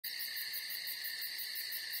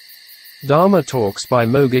Dhamma Talks by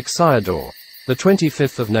Mogok Sayadaw, the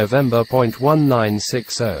 25th of November.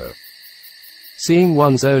 1960. Seeing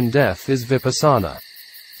one's own death is vipassana.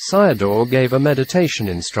 Sayadaw gave a meditation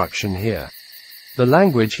instruction here. The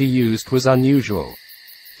language he used was unusual.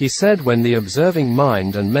 He said when the observing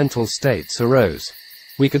mind and mental states arose,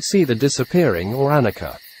 we could see the disappearing or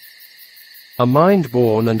anicca. A mind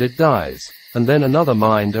born and it dies, and then another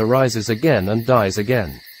mind arises again and dies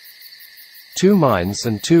again. Two minds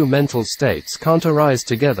and two mental states can't arise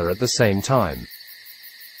together at the same time.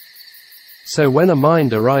 So when a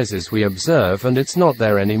mind arises we observe and it's not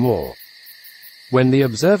there anymore. When the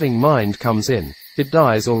observing mind comes in, it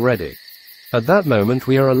dies already. At that moment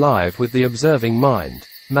we are alive with the observing mind,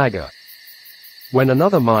 Magga. When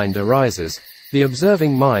another mind arises, the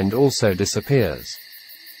observing mind also disappears.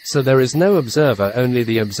 So there is no observer, only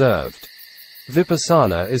the observed.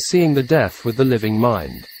 Vipassana is seeing the death with the living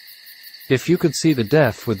mind. If you could see the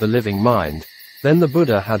death with the living mind, then the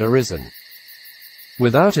Buddha had arisen.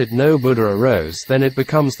 Without it no Buddha arose, then it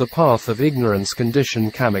becomes the path of ignorance,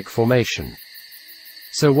 conditioned kamic formation.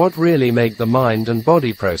 So what really make the mind and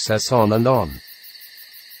body process on and on?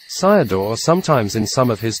 Sayadaw sometimes in some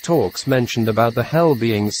of his talks mentioned about the hell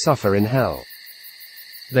beings suffer in hell.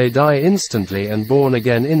 They die instantly and born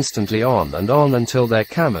again instantly on and on until their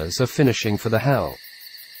kamas are finishing for the hell.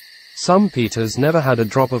 Some Pitas never had a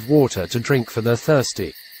drop of water to drink for their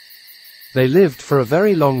thirsty. They lived for a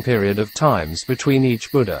very long period of times between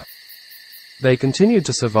each Buddha. They continued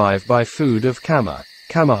to survive by food of kama,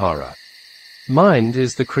 kamahara. Mind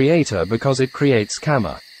is the creator because it creates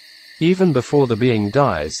kama. Even before the being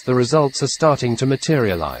dies, the results are starting to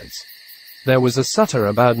materialize. There was a sutta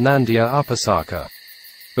about Nandya Upasaka.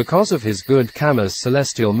 Because of his good kamas,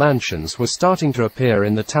 celestial mansions were starting to appear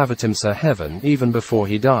in the Tavatimsa heaven even before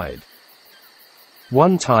he died.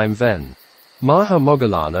 One time Ven. Maha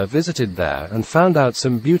Moggallana visited there and found out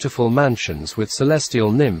some beautiful mansions with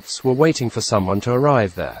celestial nymphs were waiting for someone to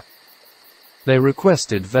arrive there. They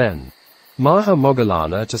requested Ven. Maha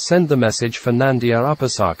Moggallana to send the message for Nandya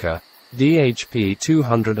Upasaka, DHP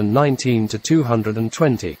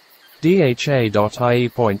 219-220,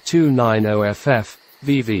 DHA.IE.290FF,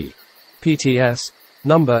 VV. PTS,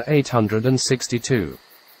 number 862.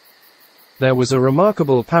 There was a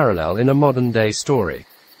remarkable parallel in a modern-day story.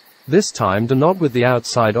 This time not with the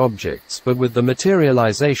outside objects but with the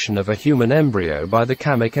materialization of a human embryo by the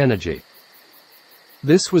kamic energy.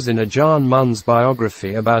 This was in Ajahn Mun's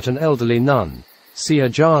biography about an elderly nun. See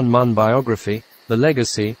Ajahn Mun biography, The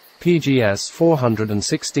Legacy, PGS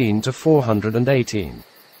 416-418.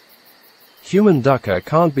 Human dukkha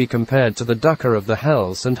can't be compared to the dukkha of the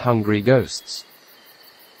hells and hungry ghosts.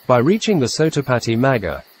 By reaching the Sotapatti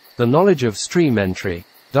Magga, the knowledge of stream entry,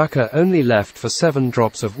 dukkha only left for 7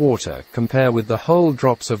 drops of water, compare with the whole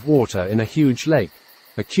drops of water in a huge lake,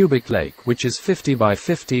 a cubic lake which is 50 by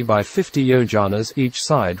 50 by 50 yojanas each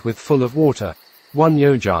side with full of water. 1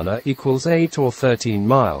 yojana equals 8 or 13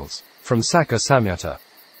 miles, from Sakka Samyutta.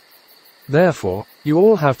 Therefore, you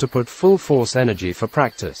all have to put full force energy for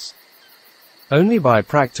practice. Only by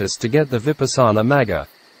practice to get the vipassana magga,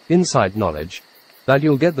 insight knowledge, that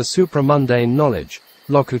you'll get the supramundane knowledge,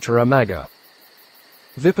 lokuttara magga.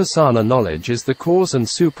 Vipassana knowledge is the cause and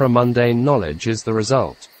supramundane knowledge is the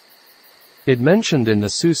result. It mentioned in the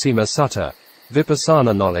Susima Sutta,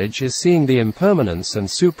 vipassana knowledge is seeing the impermanence and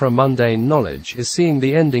supramundane knowledge is seeing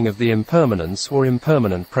the ending of the impermanence or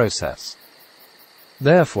impermanent process.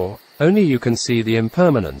 Therefore, only you can see the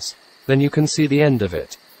impermanence, then you can see the end of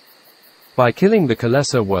it. By killing the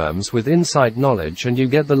kilesa worms with insight knowledge and you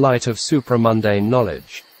get the light of supramundane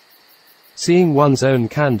knowledge. Seeing one's own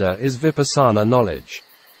khandha is vipassana knowledge.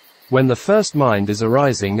 When the first mind is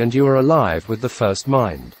arising and you are alive with the first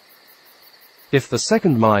mind. If the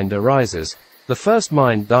second mind arises, the first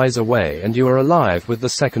mind dies away and you are alive with the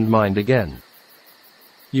second mind again.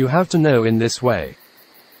 You have to know in this way.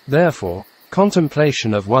 Therefore,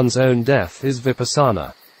 contemplation of one's own death is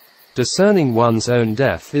vipassana. Discerning one's own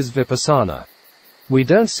death is vipassana. We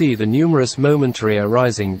don't see the numerous momentary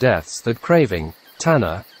arising deaths that craving,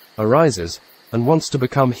 tanha, arises, and wants to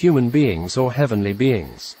become human beings or heavenly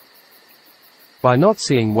beings. By not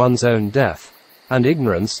seeing one's own death, and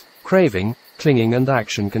ignorance, craving, clinging and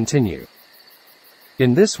action continue.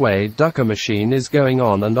 In this way dukkha machine is going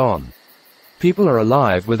on and on. People are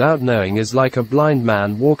alive without knowing is like a blind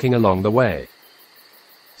man walking along the way.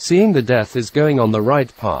 Seeing the death is going on the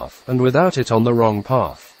right path and without it on the wrong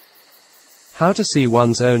path. How to see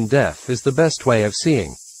one's own death is the best way of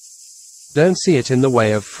seeing. Don't see it in the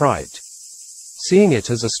way of fright. Seeing it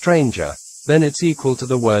as a stranger, then it's equal to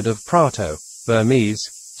the word of prato, Burmese,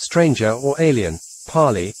 stranger or alien,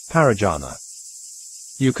 Pali, parajana.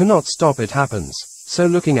 You cannot stop it happens, so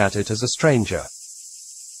looking at it as a stranger.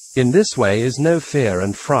 In this way is no fear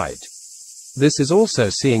and fright. This is also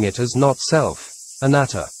seeing it as not self,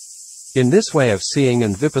 anatta. In this way of seeing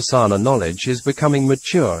and vipassana knowledge is becoming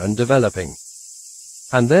mature and developing.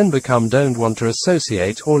 And then become don't want to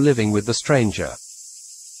associate or living with the stranger.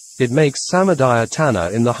 It makes samadaya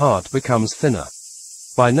tanha in the heart becomes thinner.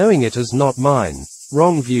 By knowing it as not mine,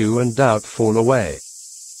 wrong view and doubt fall away.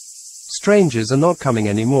 Strangers are not coming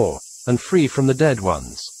anymore, and free from the dead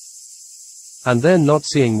ones. And then not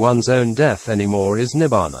seeing one's own death anymore is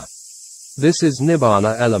nibbana. This is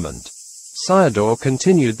nibbana element. Sayadaw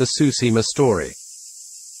continued the Susima story.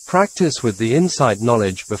 Practice with the insight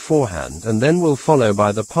knowledge beforehand and then will follow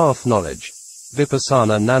by the path knowledge.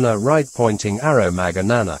 Vipassana nana right pointing arrow magga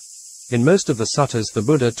nana. In most of the suttas the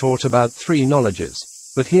Buddha taught about 3 knowledges,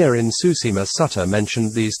 but here in Susima Sutta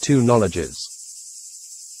mentioned these 2 knowledges.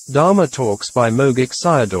 Dhamma Talks by Mogok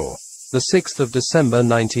Sayadaw, the 6th of December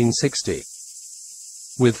 1960.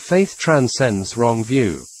 With faith transcends wrong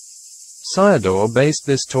view. Sayadaw based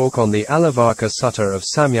this talk on the Alavaka Sutta of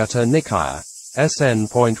Samyutta Nikaya,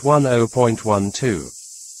 SN.10.12.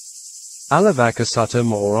 Alavaka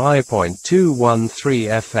Suttam or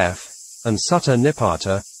I.213ff, and Sutta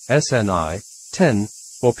Nipata, SNI, 10,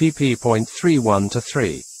 or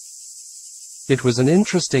pp.31-3. It was an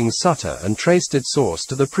interesting sutta and traced its source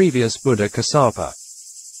to the previous Buddha Kassapa.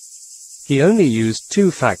 He only used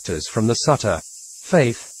 2 factors from the sutta,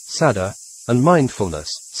 faith, saddha, and mindfulness,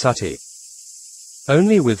 sati.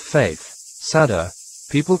 Only with faith, saddha,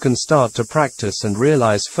 people can start to practice and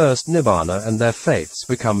realize first nibbana and their faiths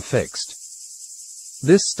become fixed.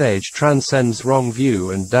 This stage transcends wrong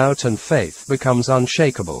view and doubt and faith becomes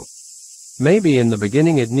unshakable. Maybe in the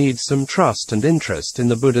beginning it needs some trust and interest in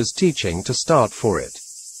the Buddha's teaching to start for it.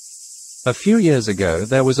 A few years ago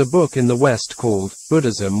there was a book in the West called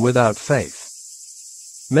Buddhism Without Faith.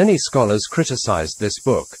 Many scholars criticized this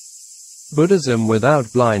book. Buddhism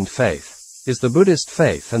without blind faith is the Buddhist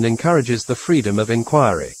faith and encourages the freedom of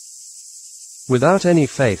inquiry. Without any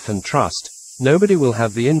faith and trust, nobody will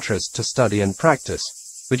have the interest to study and practice,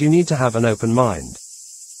 but you need to have an open mind.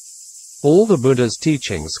 All the Buddha's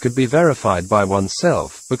teachings could be verified by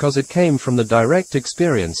oneself because it came from the direct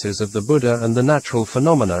experiences of the Buddha and the natural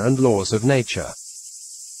phenomena and laws of nature.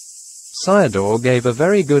 Sayadaw gave a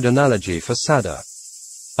very good analogy for saddha.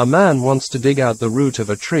 A man wants to dig out the root of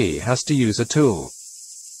a tree has to use a tool.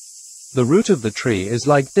 The root of the tree is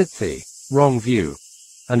like ditthi, wrong view,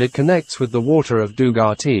 and it connects with the water of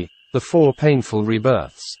dugati, the 4 painful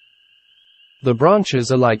rebirths. The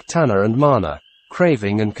branches are like tanha and mana,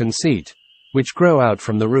 craving and conceit, which grow out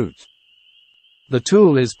from the root. The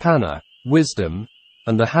tool is panna, wisdom,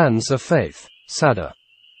 and the hands are faith, saddha.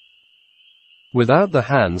 Without the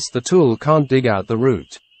hands the tool can't dig out the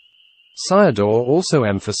root. Sayadaw also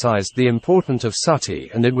emphasized the importance of sati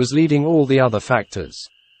and it was leading all the other factors.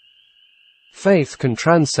 Faith can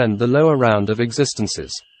transcend the lower round of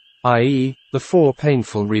existences, i.e., the 4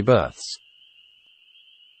 painful rebirths.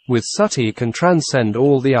 With sati can transcend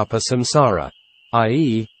all the upper samsara,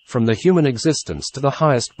 i.e., from the human existence to the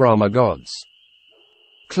highest Brahma gods.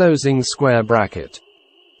 Closing square bracket.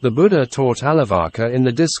 The Buddha taught Alavaka in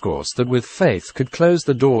the discourse that with faith could close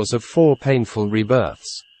the doors of 4 painful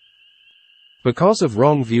rebirths. Because of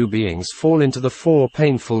wrong view beings fall into the 4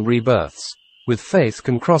 painful rebirths, with faith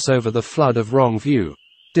can cross over the flood of wrong view,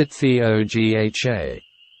 ditthi ogha.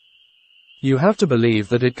 You have to believe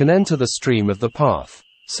that it can enter the stream of the path,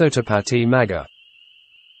 sotapatti magga.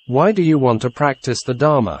 Why do you want to practice the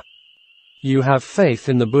Dhamma? You have faith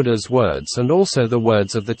in the Buddha's words and also the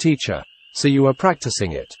words of the teacher, so you are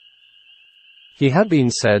practicing it. He had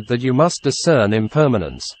been said that you must discern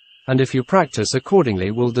impermanence, and if you practice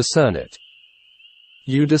accordingly will discern it.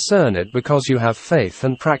 You discern it because you have faith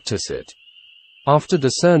and practice it. After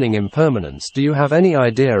discerning impermanence, do you have any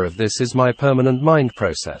idea of this is my permanent mind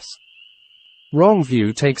process? Wrong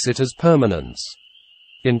view takes it as permanence.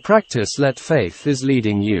 In practice let faith is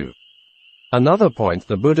leading you. Another point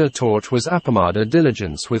the Buddha taught was appamada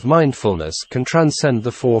diligence with mindfulness can transcend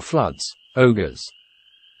the 4 floods, ogres.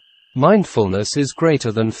 Mindfulness is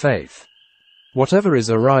greater than faith. Whatever is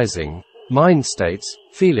arising, mind states,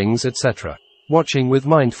 feelings etc., watching with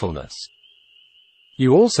mindfulness.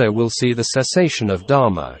 You also will see the cessation of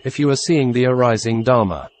Dhamma if you are seeing the arising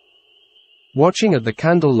Dhamma. Watching at the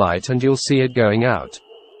candle light and you'll see it going out.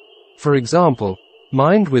 For example,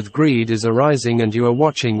 mind with greed is arising and you are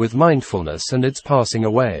watching with mindfulness and it's passing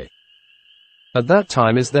away. At that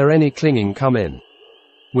time is there any clinging come in?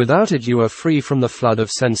 Without it you are free from the flood of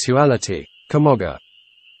sensuality, kamoga.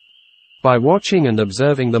 By watching and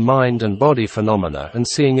observing the mind and body phenomena and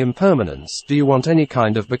seeing impermanence, do you want any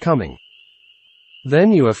kind of becoming?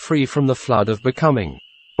 Then you are free from the flood of becoming.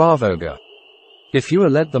 Bhavoga. If you are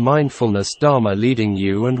let the mindfulness Dharma leading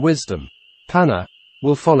you and wisdom, Panna,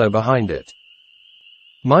 will follow behind it.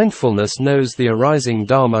 Mindfulness knows the arising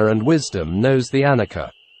Dharma and wisdom knows the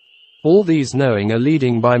Anicca. All these knowing are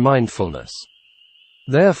leading by mindfulness.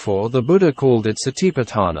 Therefore the Buddha called it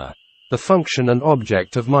Satipatthana, the function and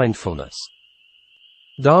object of mindfulness.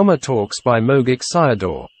 Dharma Talks by Mogok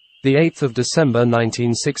Sayadaw, the 8th of December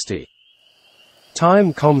 1960.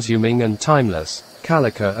 Time-Consuming and Timeless,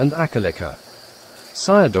 Kālika and Akālika.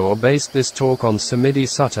 Sayadaw based this talk on Samidhi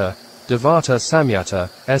Sutta, Devata Samyutta,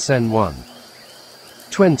 SN 1.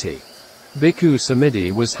 20. Bhikkhu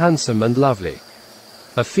Samidhi was handsome and lovely.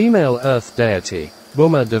 A female earth deity,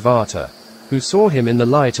 Bhuma Devata, who saw him in the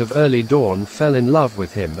light of early dawn fell in love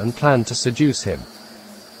with him and planned to seduce him.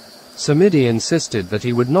 Samidhi insisted that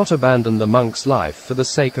he would not abandon the monk's life for the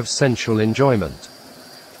sake of sensual enjoyment.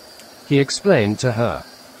 He explained to her,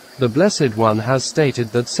 "The Blessed One has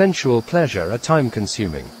stated that sensual pleasure are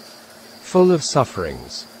time-consuming, full of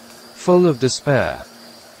sufferings, full of despair,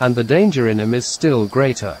 and the danger in them is still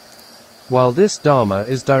greater, while this Dharma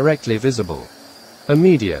is directly visible,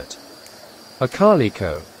 immediate.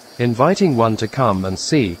 Akālika, inviting one to come and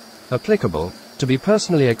see, applicable, to be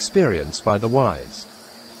personally experienced by the wise.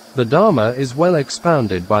 The Dharma is well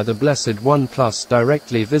expounded by the Blessed One plus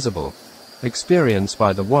directly visible, experienced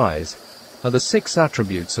by the wise, are the 6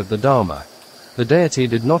 attributes of the Dharma." The deity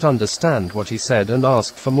did not understand what he said and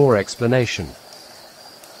asked for more explanation.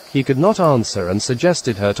 He could not answer and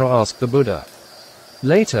suggested her to ask the Buddha.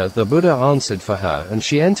 Later the Buddha answered for her and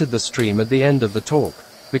she entered the stream at the end of the talk,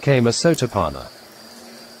 became a Sotapanna.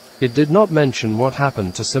 It did not mention what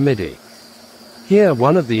happened to Samidhi. Here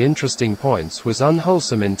one of the interesting points was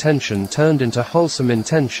unwholesome intention turned into wholesome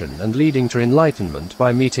intention and leading to enlightenment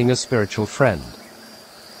by meeting a spiritual friend.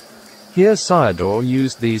 Here Sayadaw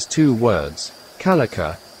used these 2 words,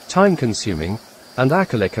 Kālika, time-consuming, and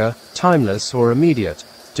Akālika, timeless or immediate,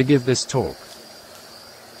 to give this talk.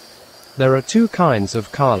 There are 2 kinds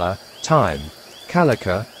of Kāla, time,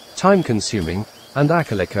 Kālika, time-consuming, and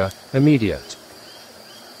Akālika, immediate.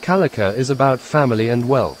 Kālika is about family and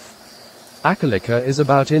wealth. Akālika is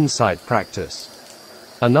about insight practice.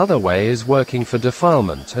 Another way is working for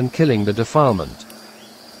defilement and killing the defilement.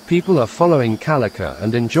 People are following Kālika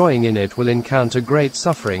and enjoying in it will encounter great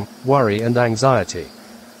suffering, worry and anxiety.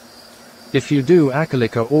 If you do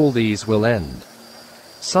Akālika, all these will end.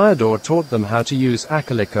 Sayadaw taught them how to use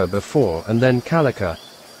Akālika before and then Kālika,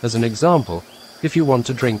 as an example, if you want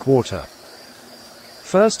to drink water.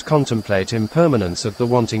 First contemplate impermanence of the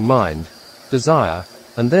wanting mind, desire,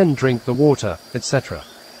 and then drink the water, etc.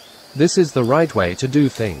 This is the right way to do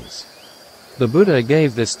things. The Buddha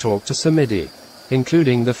gave this talk to Samidhi,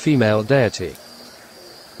 including the female deity.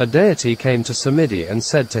 A deity came to Samidhi and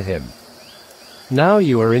said to him, "Now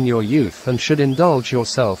you are in your youth and should indulge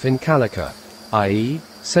yourself in Kālika, i.e.,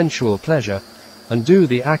 sensual pleasure, and do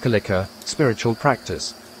the Akālika, spiritual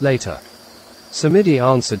practice, later." Samidhi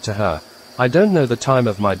answered to her, "I don't know the time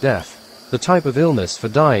of my death, the type of illness for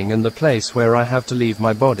dying and the place where I have to leave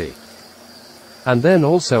my body. And then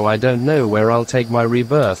also I don't know where I'll take my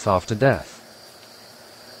rebirth after death.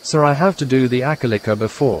 So I have to do the Akālika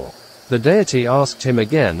before." The deity asked him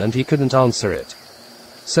again and he couldn't answer it.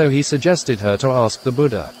 So he suggested her to ask the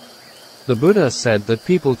Buddha. The Buddha said that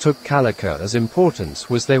people took Kālika as importance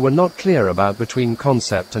was they were not clear about between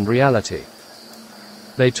concept and reality.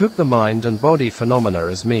 They took the mind and body phenomena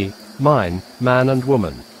as me, mine, man and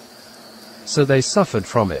woman. So they suffered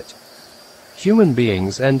from it. Human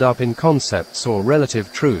beings end up in concepts or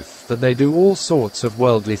relative truth that they do all sorts of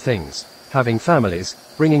worldly things, having families,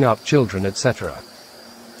 bringing up children, etc.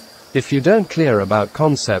 If you don't clear about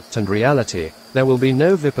concept and reality, there will be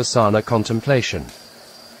no vipassana contemplation.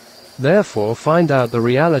 Therefore find out the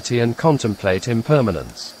reality and contemplate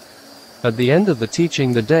impermanence. At the end of the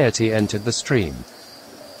teaching the deity entered the stream.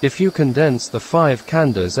 If you condense the 5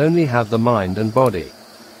 khandhas, only have the mind and body.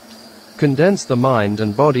 Condense the mind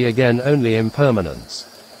and body again, only impermanence.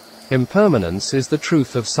 Impermanence is the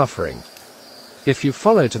truth of suffering. If you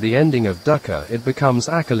follow to the ending of dukkha, it becomes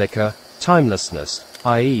Akālika, timelessness,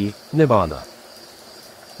 i.e., nibbana.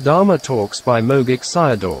 Dharma Talks by Mogok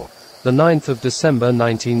Sayadaw, the 9th of December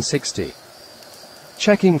 1960.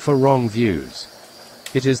 Checking for wrong views.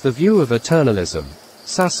 It is the view of eternalism,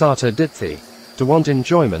 sasata ditthi, to want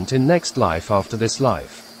enjoyment in next life after this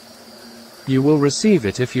life. You will receive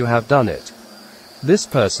it if you have done it. This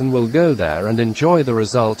person will go there and enjoy. The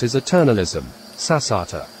result is eternalism,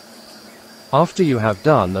 sasata. After you have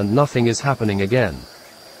done and nothing is happening again.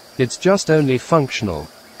 It's just only functional,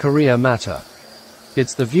 Kriya matter.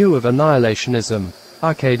 It's the view of annihilationism,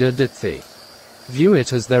 Akāda Ditthi. View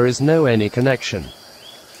it as there is no any connection.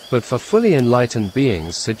 But for fully enlightened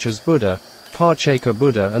beings such as Buddha, Parcheka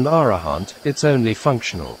Buddha and Arahant, it's only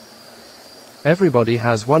functional. Everybody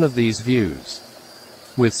has one of these views.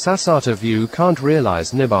 With Sasata view can't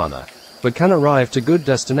realize Nibbana, but can arrive to good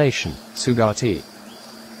destination, Sugati.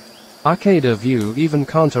 Akāda view even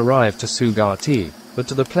can't arrive to Sugati, but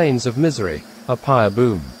to the plains of misery, Apaya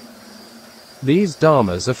Boom. These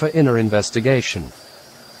dharmas are for inner investigation.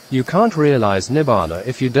 You can't realize Nibbana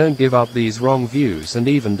if you don't give up these wrong views and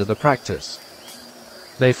even do the practice.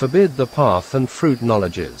 They forbid the path and fruit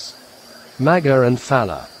knowledges. Magga and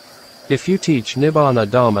Phala. If you teach Nibbana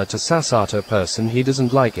Dharma to Sasata person, he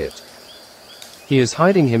doesn't like it. He is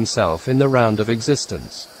hiding himself in the round of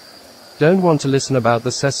existence. Don't want to listen about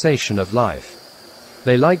the cessation of life.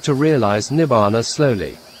 They like to realize Nibbana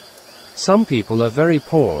slowly. Some people are very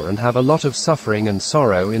poor and have a lot of suffering and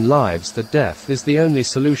sorrow in lives that death is the only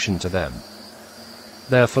solution to them.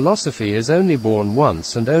 Their philosophy is only born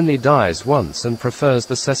once and only dies once and prefers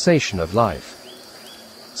the cessation of life.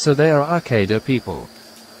 So they are Akāda people.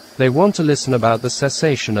 They want to listen about the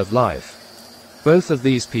cessation of life. Both of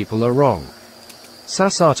these people are wrong.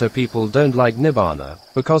 Sasata people don't like Nibbana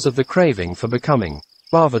because of the craving for becoming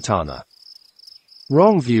Bhavatana.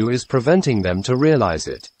 Wrong view is preventing them to realize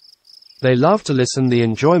it. They love to listen the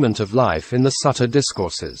enjoyment of life in the sutta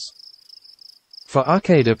discourses. For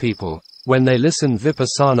Akāda people, when they listen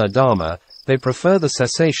Vipassana Dharma, they prefer the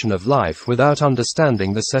cessation of life without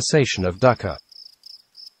understanding the cessation of dukkha.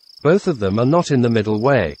 Both of them are not in the middle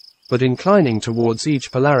way, but inclining towards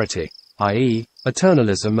each polarity, i.e.,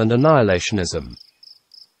 eternalism and annihilationism.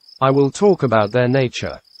 I will talk about their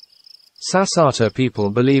nature. Sasata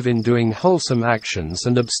people believe in doing wholesome actions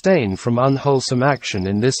and abstain from unwholesome action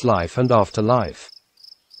in this life and afterlife.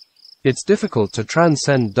 It's difficult to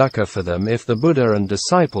transcend dukkha for them if the Buddha and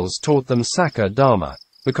disciples taught them Sakka Dharma,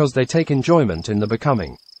 because they take enjoyment in the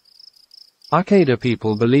becoming. Akāda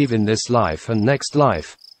people believe in this life and next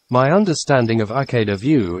life. My understanding of Akāda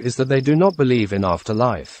view is that they do not believe in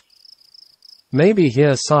afterlife. Maybe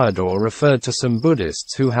here Sayadaw referred to some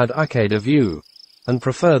Buddhists who had Akāda view, and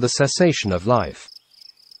prefer the cessation of life.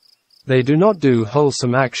 They do not do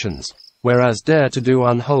wholesome actions, whereas dare to do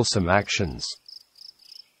unwholesome actions.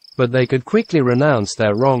 But they could quickly renounce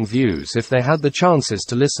their wrong views if they had the chances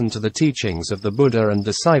to listen to the teachings of the Buddha and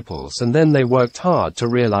disciples, and then they worked hard to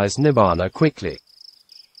realize Nibbana quickly.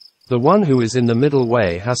 The one who is in the middle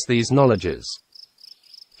way has these knowledges.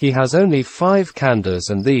 He has only 5 khandhas,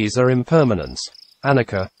 and these are impermanence,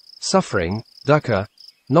 anicca, suffering, dukkha,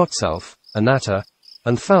 not self, anatta,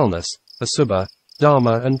 and foulness, asubha,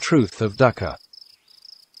 dharma and truth of dukkha.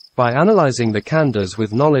 By analyzing the khandhas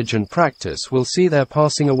with knowledge and practice, we'll see their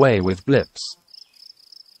passing away with blips.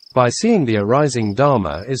 By seeing the arising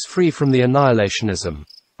dharma is free from the annihilationism,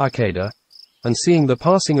 Akāda, and seeing the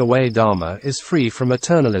passing away dharma is free from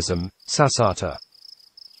eternalism, Sasata.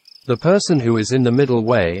 The person who is in the middle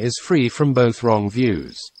way is free from both wrong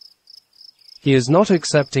views. He is not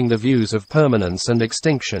accepting the views of permanence and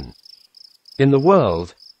extinction. In the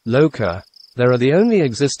world, loka, there are the only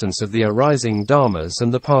existence of the arising dharmas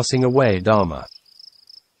and the passing away dharma.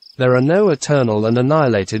 There are no eternal and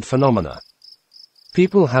annihilated phenomena.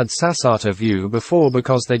 People had Sasata view before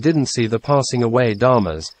because they didn't see the passing away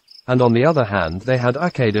dharmas, and on the other hand they had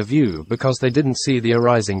Akāda view because they didn't see the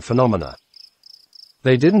arising phenomena.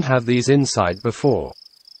 They didn't have these insight before.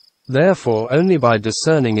 Therefore only by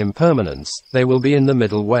discerning impermanence, they will be in the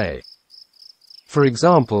middle way. For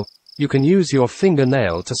example, you can use your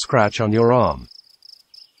fingernail to scratch on your arm.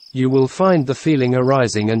 You will find the feeling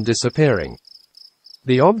arising and disappearing.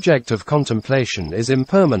 The object of contemplation is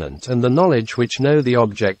impermanent, and the knowledge which know the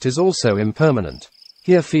object is also impermanent,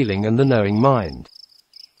 here feeling and the knowing mind.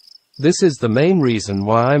 This is the main reason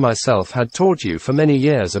why I myself had taught you for many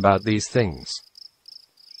years about these things.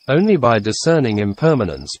 Only by discerning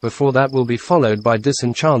impermanence before that will be followed by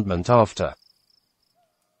disenchantment after.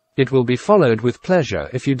 It will be followed with pleasure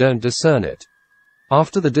if you don't discern it.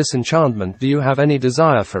 After the disenchantment, do you have any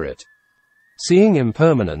desire for it? Seeing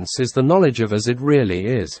impermanence is the knowledge of as it really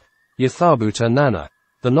is, yathabhuta nana,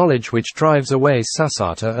 the knowledge which drives away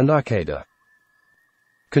Sasata and Akāda.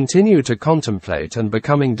 Continue to contemplate, and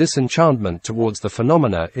becoming disenchantment towards the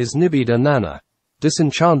phenomena is nibbida nana,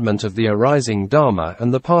 disenchantment of the arising dharma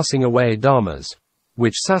and the passing away dharmas,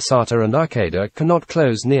 which Sasata and Akāda cannot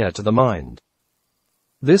close near to the mind.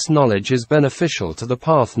 This knowledge is beneficial to the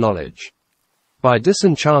path knowledge. by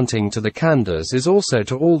disenchanting to the khandhas is also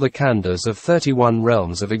to all the khandhas of 31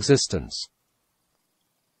 realms of existence.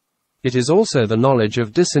 It is also the knowledge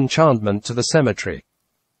of disenchantment to the cemetery.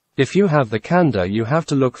 If you have the khandha, you have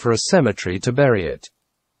to look for a cemetery to bury it.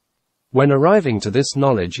 When arriving to this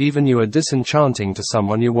knowledge, even you are disenchanting to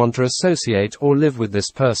someone you want to associate or live with this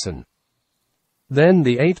person. Then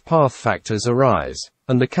the 8 path factors arise,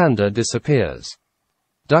 and the khandha disappears.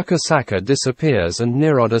 Dukkha Sakka disappears and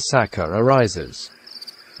Nirodha Sakka arises.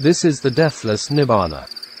 This is the deathless Nibbana.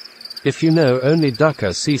 If you know only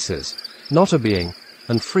dukkha ceases, not a being,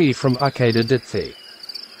 and free from akeda ditthi,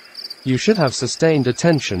 you should have sustained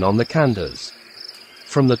attention on the khandhas.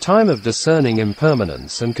 From the time of discerning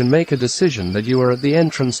impermanence and can make a decision that you are at the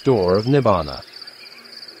entrance door of Nibbana.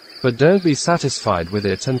 But don't be satisfied with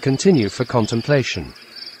it and continue for contemplation.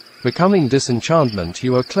 Becoming disenchantment,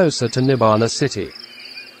 you are closer to Nibbana city.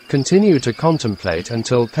 Continue to contemplate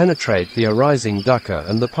until penetrate the arising dukkha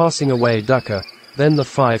and the passing away dukkha, then the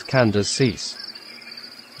 5 khandhas cease.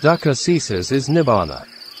 Dukkha ceases is Nibbana.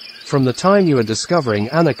 From the time you are discovering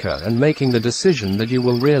anicca and making the decision that you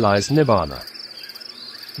will realize Nibbana.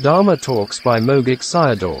 Dharma Talks by Mogok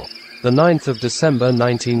Sayadaw, the 9th of December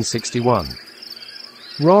 1961.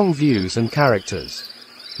 Wrong views and characters.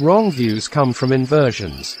 Wrong views come from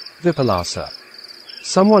inversions, vipallasa.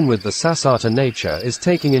 Someone with the sasata nature is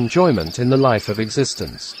taking enjoyment in the life of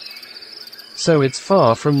existence. So it's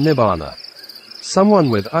far from Nibbana. Someone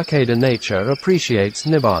with akeda nature appreciates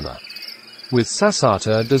Nibbana. With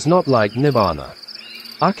sasata does not like Nibbana.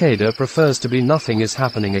 Akeda prefers to be nothing is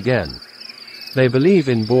happening again. They believe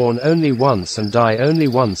in born only once and die only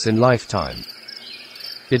once in lifetime.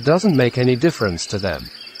 It doesn't make any difference to them.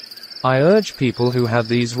 I urge people who have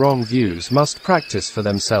these wrong views must practice for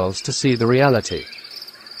themselves to see the reality.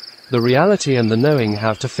 The reality and the knowing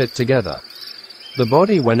have to fit together. The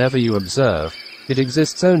body, whenever you observe, it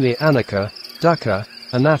exists only anicca, dukkha,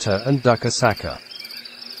 anatta and dukkha sakka.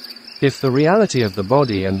 If the reality of the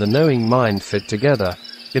body and the knowing mind fit together,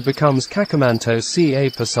 it becomes kakamanto ca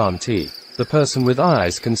pasanti, the person with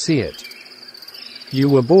eyes can see it. You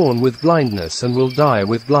were born with blindness and will die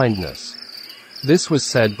with blindness. This was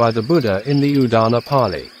said by the Buddha in the Udana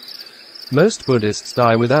Pali. Most Buddhists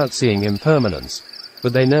die without seeing impermanence,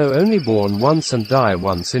 but they know only born once and die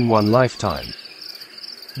once in one lifetime.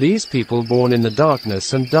 These people born in the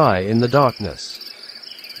darkness and die in the darkness.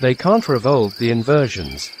 They can't revolt the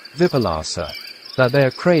inversions, vipallasa, that they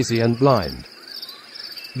are crazy and blind.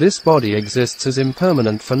 This body exists as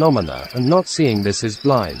impermanent phenomena and not seeing this is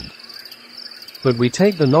blind. But we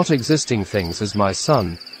take the not existing things as my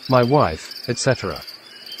son, my wife, etc.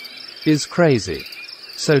 Is crazy.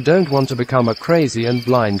 So don't want to become a crazy and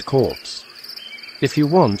blind corpse. If you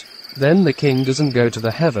want, then the king doesn't go to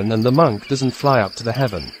the heaven and the monk doesn't fly up to the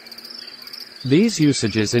heaven. These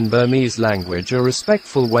usages in Burmese language are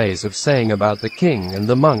respectful ways of saying about the king and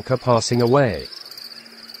the monk are passing away.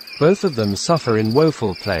 Both of them suffer in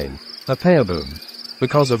woeful plain, apayabum,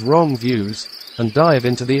 because of wrong views, and dive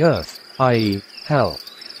into the earth, i.e., hell.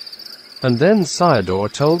 And then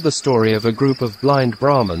Sayadaw told the story of a group of blind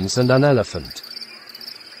Brahmins and an elephant.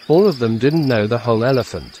 All of them didn't know the whole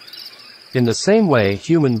elephant. In the same way,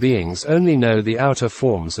 human beings only know the outer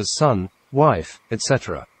forms as son, wife,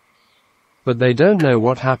 etc. But they don't know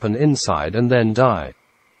what happened inside and then die.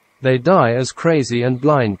 They die as crazy and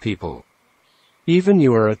blind people. Even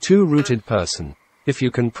you are a two-rooted person. If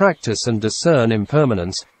you can practice and discern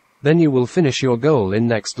impermanence, then you will finish your goal in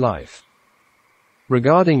next life.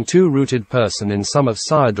 Regarding two-rooted person in some of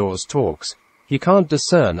Sayadaw's talks, he can't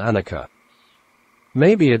discern anicca.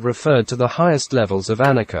 Maybe it referred to the highest levels of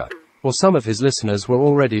anicca, or some of his listeners were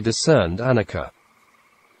already discerned anicca.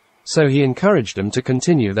 So he encouraged them to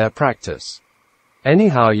continue their practice.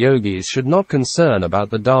 Anyhow, yogis should not concern about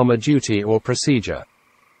the Dharma duty or procedure.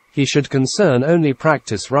 He should concern only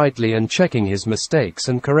practice rightly and checking his mistakes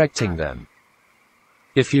and correcting them.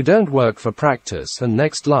 If you don't work for practice, and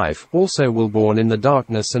next life also will born in the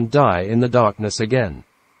darkness and die in the darkness again.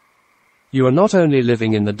 You are not only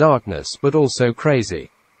living in the darkness but also crazy.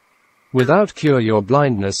 Without cure your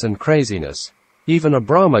blindness and craziness, even a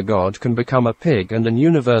Brahma god can become a pig and an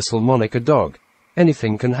universal monarch a dog.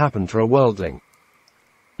 Anything can happen to a worldling.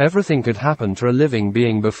 Everything could happen to a living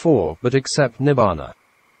being before but except Nibbana.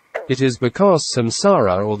 It is because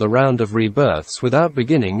samsara, or the round of rebirths without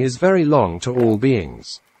beginning, is very long to all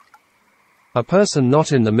beings. A person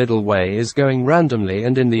not in the middle way is going randomly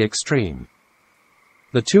and in the extreme.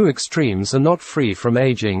 The two extremes are not free from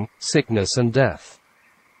aging, sickness and death.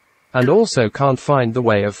 And also can't find the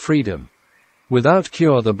way of freedom. Without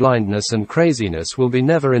cure, the blindness and craziness will be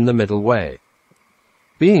never in the middle way.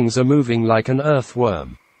 Beings are moving like an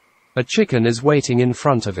earthworm. A chicken is waiting in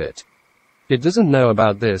front of it. It doesn't know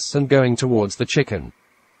about this and going towards the chicken.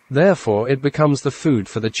 Therefore it becomes the food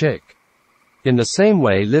for the chick. In the same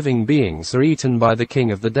way living beings are eaten by the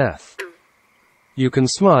king of the death. You can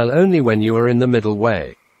smile only when you are in the middle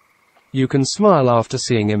way. You can smile after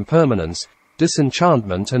seeing impermanence,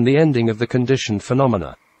 disenchantment and the ending of the conditioned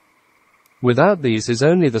phenomena. Without these is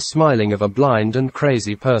only the smiling of a blind and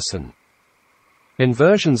crazy person.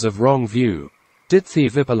 Inversions of wrong view, ditthi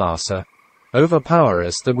vipalasa, overpower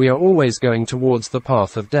us that we are always going towards the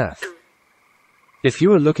path of death. If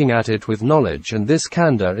you are looking at it with knowledge and this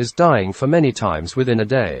kanda is dying for many times within a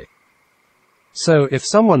day. So if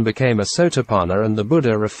someone became a Sotapanna and the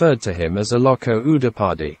Buddha referred to him as a Loko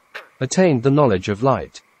Udapadi, attained the knowledge of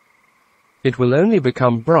light. It will only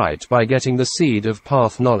become bright by getting the seed of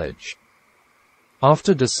path knowledge.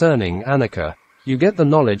 After discerning Anicca, you get the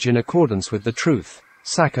knowledge in accordance with the truth,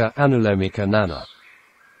 Sakka Anulomika Nana.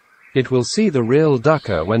 It will see the real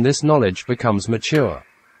dukkha when this knowledge becomes mature.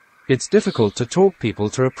 It's difficult to talk people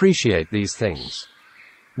to appreciate these things.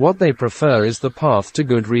 What they prefer is the path to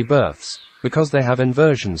good rebirths, because they have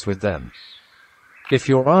inversions with them. If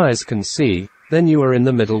your eyes can see, then you are in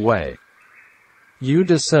the middle way. You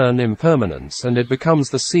discern impermanence and it becomes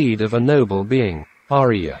the seed of a noble being,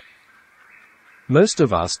 Arya. Most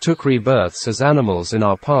of us took rebirths as animals in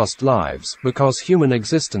our past lives because human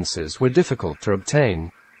existences were difficult to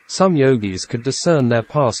obtain. Some yogis could discern their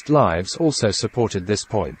past lives also supported this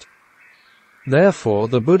point. Therefore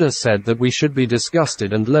the Buddha said that we should be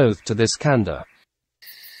disgusted and loath to this kanda.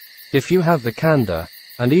 If you have the kanda,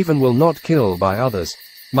 and even will not kill by others,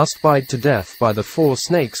 must bite to death by the 4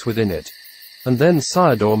 snakes within it. And then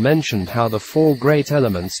Sayadaw mentioned how the 4 great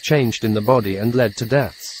elements changed in the body and led to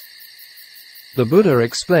deaths. The Buddha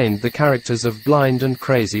explained the characters of blind and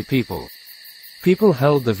crazy people. People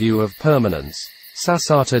held the view of permanence,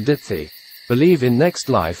 sasata ditthi, believe in next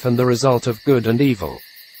life and the result of good and evil.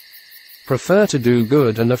 Prefer to do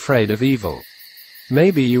good and afraid of evil.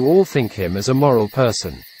 Maybe you all think him as a moral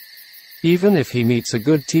person. Even if he meets a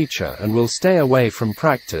good teacher and will stay away from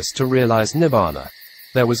practice to realize nibbana.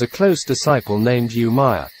 There was a close disciple named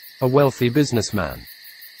Umaya, a wealthy businessman.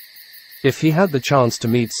 If he had the chance to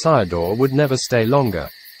meet Sayadaw would never stay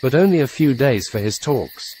longer, but only a few days for his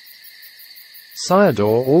talks.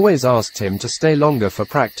 Sayadaw always asked him to stay longer for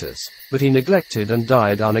practice, but he neglected and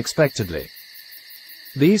died unexpectedly.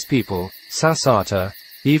 These people, sasata,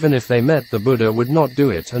 even if they met the Buddha would not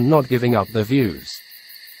do it and not giving up their views.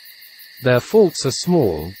 Their faults are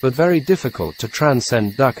small, but very difficult to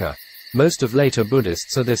transcend dukkha. Most of later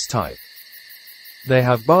Buddhists are this type. They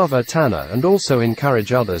have bhava tanha and also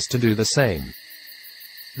encourage others to do the same.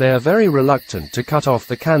 They are very reluctant to cut off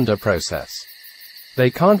the kanda process.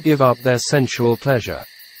 They can't give up their sensual pleasure.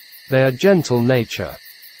 They are gentle nature.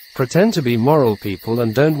 Pretend to be moral people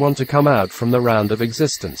and don't want to come out from the round of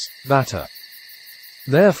existence, vata.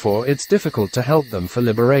 Therefore it's difficult to help them for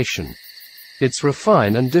liberation. It's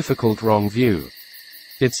refined and difficult wrong view.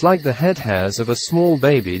 It's like the head hairs of a small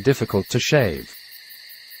baby difficult to shave.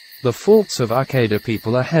 The faults of Akālika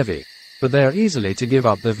people are heavy, but they are easily to give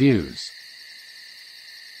up their views.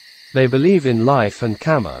 They believe in life and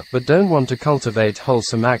karma but don't want to cultivate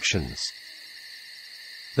wholesome actions.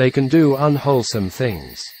 They can do unwholesome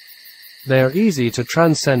things. They are easy to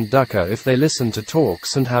transcend dukkha if they listen to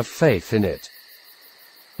talks and have faith in it.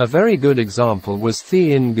 A very good example was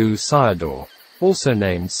Theingu Sayadaw, also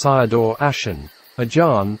named Sayadaw Ashin,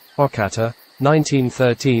 Ajahn, Okata,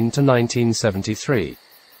 1913 to 1973.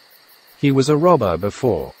 He was a robber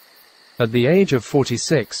before. At the age of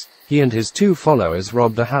 46, he and his 2 followers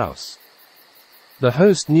robbed a house. The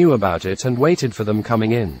host knew about it and waited for them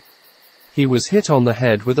coming in. He was hit on the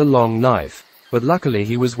head with a long knife, but luckily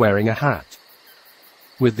he was wearing a hat.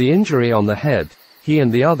 With the injury on the head, he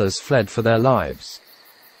and the others fled for their lives.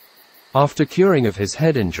 After curing of his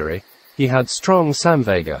head injury, he had strong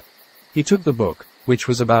samvega. He took the book, which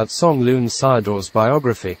was about Songlun Sayadaw's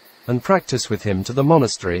biography, and practiced with him to the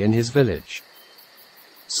monastery in his village.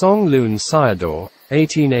 Songlun Sayadaw,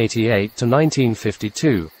 1888 to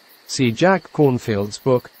 1952, see Jack Cornfield's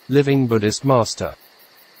book, Living Buddhist Master.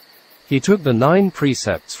 He took the 9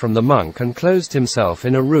 precepts from the monk and closed himself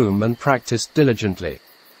in a room and practiced diligently.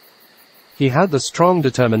 He had the strong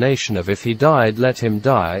determination of if he died let him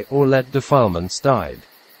die or let defilements died.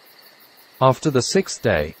 After the 6th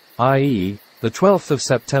day, i.e., the 12th of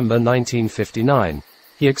September 1959,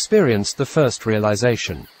 he experienced the first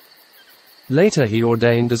realization. Later he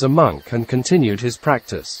ordained as a monk and continued his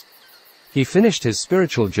practice. He finished his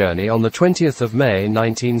spiritual journey on the 20th of May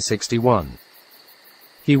 1961.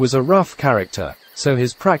 He was a rough character, so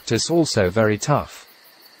his practice also very tough.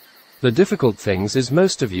 The difficult things is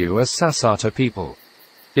most of you are Sasata people.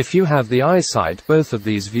 If you have the eyesight, both of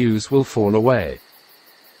these views will fall away.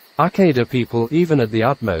 Akālika people even at the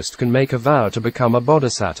utmost can make a vow to become a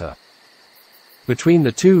bodhisattva. Between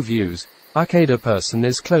the two views, Akālika person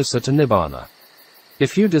is closer to Nibbana.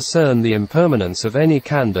 If you discern the impermanence of any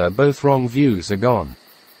khandha, both wrong views are gone.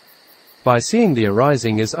 By seeing the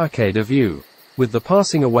arising is Akālika view, with the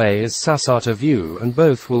passing away is Sasata view, and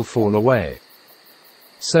both will fall away.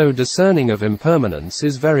 So discerning of impermanence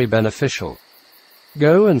is very beneficial.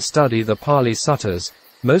 Go and study the Pali Suttas.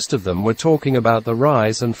 Most of them were talking about the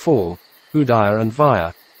rise and fall, udaya and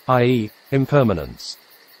vaya, i.e., impermanence.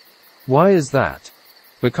 Why is that?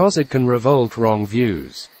 Because it can revolt wrong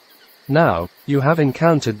views. Now, you have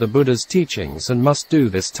encountered the Buddha's teachings and must do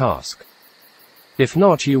this task. If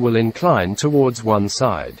not, you will incline towards one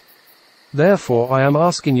side. Therefore I am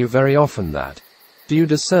asking you very often that, do you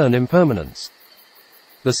discern impermanence?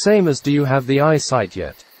 The same as do you have the eyesight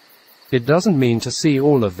yet? It doesn't mean to see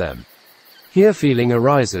all of them. Here feeling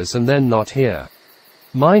arises and then not here.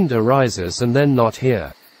 Mind arises and then not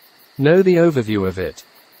here. Know the overview of it.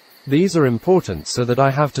 These are important so that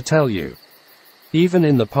I have to tell you. Even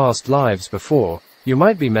in the past lives before, you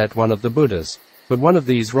might be met one of the Buddhas, but one of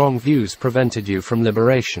these wrong views prevented you from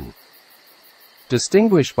liberation.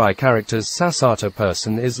 Distinguished by characters, Sasata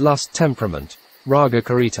person is lust temperament, raga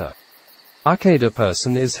karita. Akālika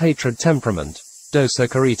person is hatred temperament, dosa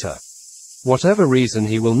karita. Whatever reason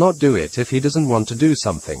he will not do it if he doesn't want to do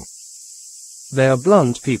something. They are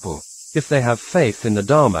blunt people. If they have faith in the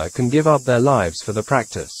Dhamma, can give up their lives for the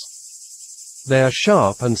practice. They are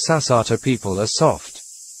sharp, and Sasata people are soft.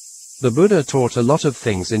 The Buddha taught a lot of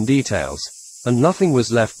things in details, and nothing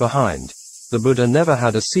was left behind. The Buddha never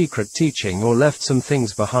had a secret teaching or left some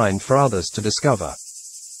things behind for others to discover.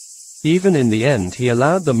 Even in the end he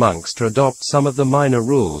allowed the monks to adopt some of the minor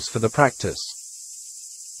rules for the practice.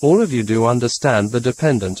 All of you do understand the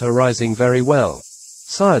dependent arising very well.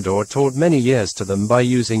 Sayadaw taught many years to them by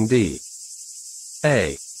using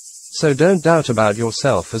D.A. So don't doubt about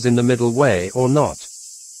yourself as in the middle way or not.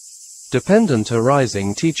 Dependent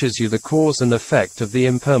arising teaches you the cause and effect of the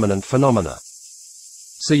impermanent phenomena.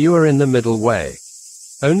 So you are in the middle way.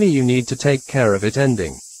 Only you need to take care of it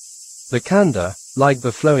ending. The khandha, like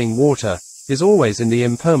the flowing water, is always in the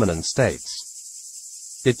impermanent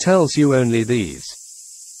states. It tells you only these.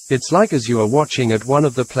 It's like as you are watching at one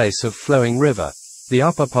of the place of flowing river, the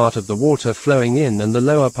upper part of the water flowing in and the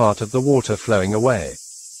lower part of the water flowing away.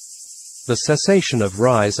 The cessation of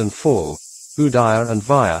rise and fall, udaya and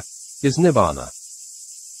vaya, is Nibbana.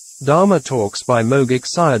 Dhamma talks by Mogok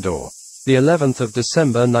Sayadaw, the 11th of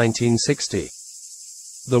December 1960.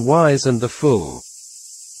 The Wise and the Fool.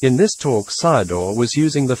 In this talk Sayadaw was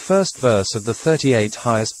using the first verse of the 38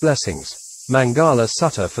 highest blessings, Mangala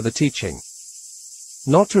Sutta, for the teaching.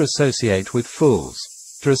 Not to associate with fools,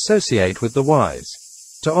 to associate with the wise,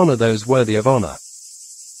 to honor those worthy of honor.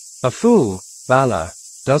 A fool, bala,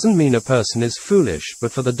 doesn't mean a person is foolish,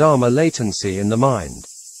 but for the Dharma latency in the mind.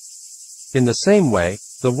 In the same way,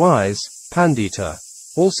 the wise, pandita,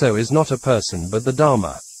 also is not a person but the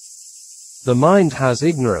Dharma. The mind has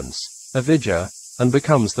ignorance, avidya, and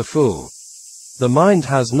becomes the fool. The mind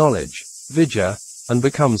has knowledge, vidya, and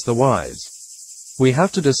becomes the wise. We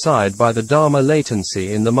have to decide by the Dharma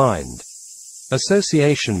latency in the mind.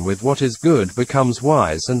 Association with what is good becomes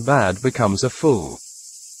wise and bad becomes a fool.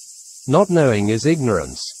 Not knowing is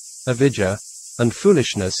ignorance, avidya, and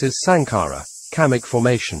foolishness is sankhara, kamic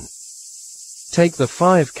formation. Take the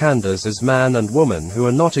 5 khandhas as man and woman who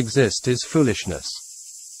are not exist is foolishness.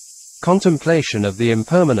 Contemplation of the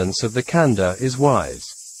impermanence of the khandha is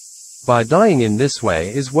wise. By dying in this way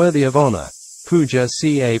is worthy of honor, puja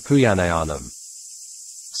ca puyanayanam.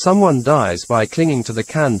 Someone dies by clinging to the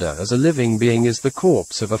khandha as a living being is the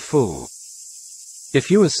corpse of a fool. If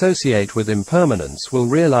you associate with impermanence will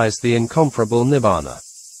realize the incomparable Nibbana.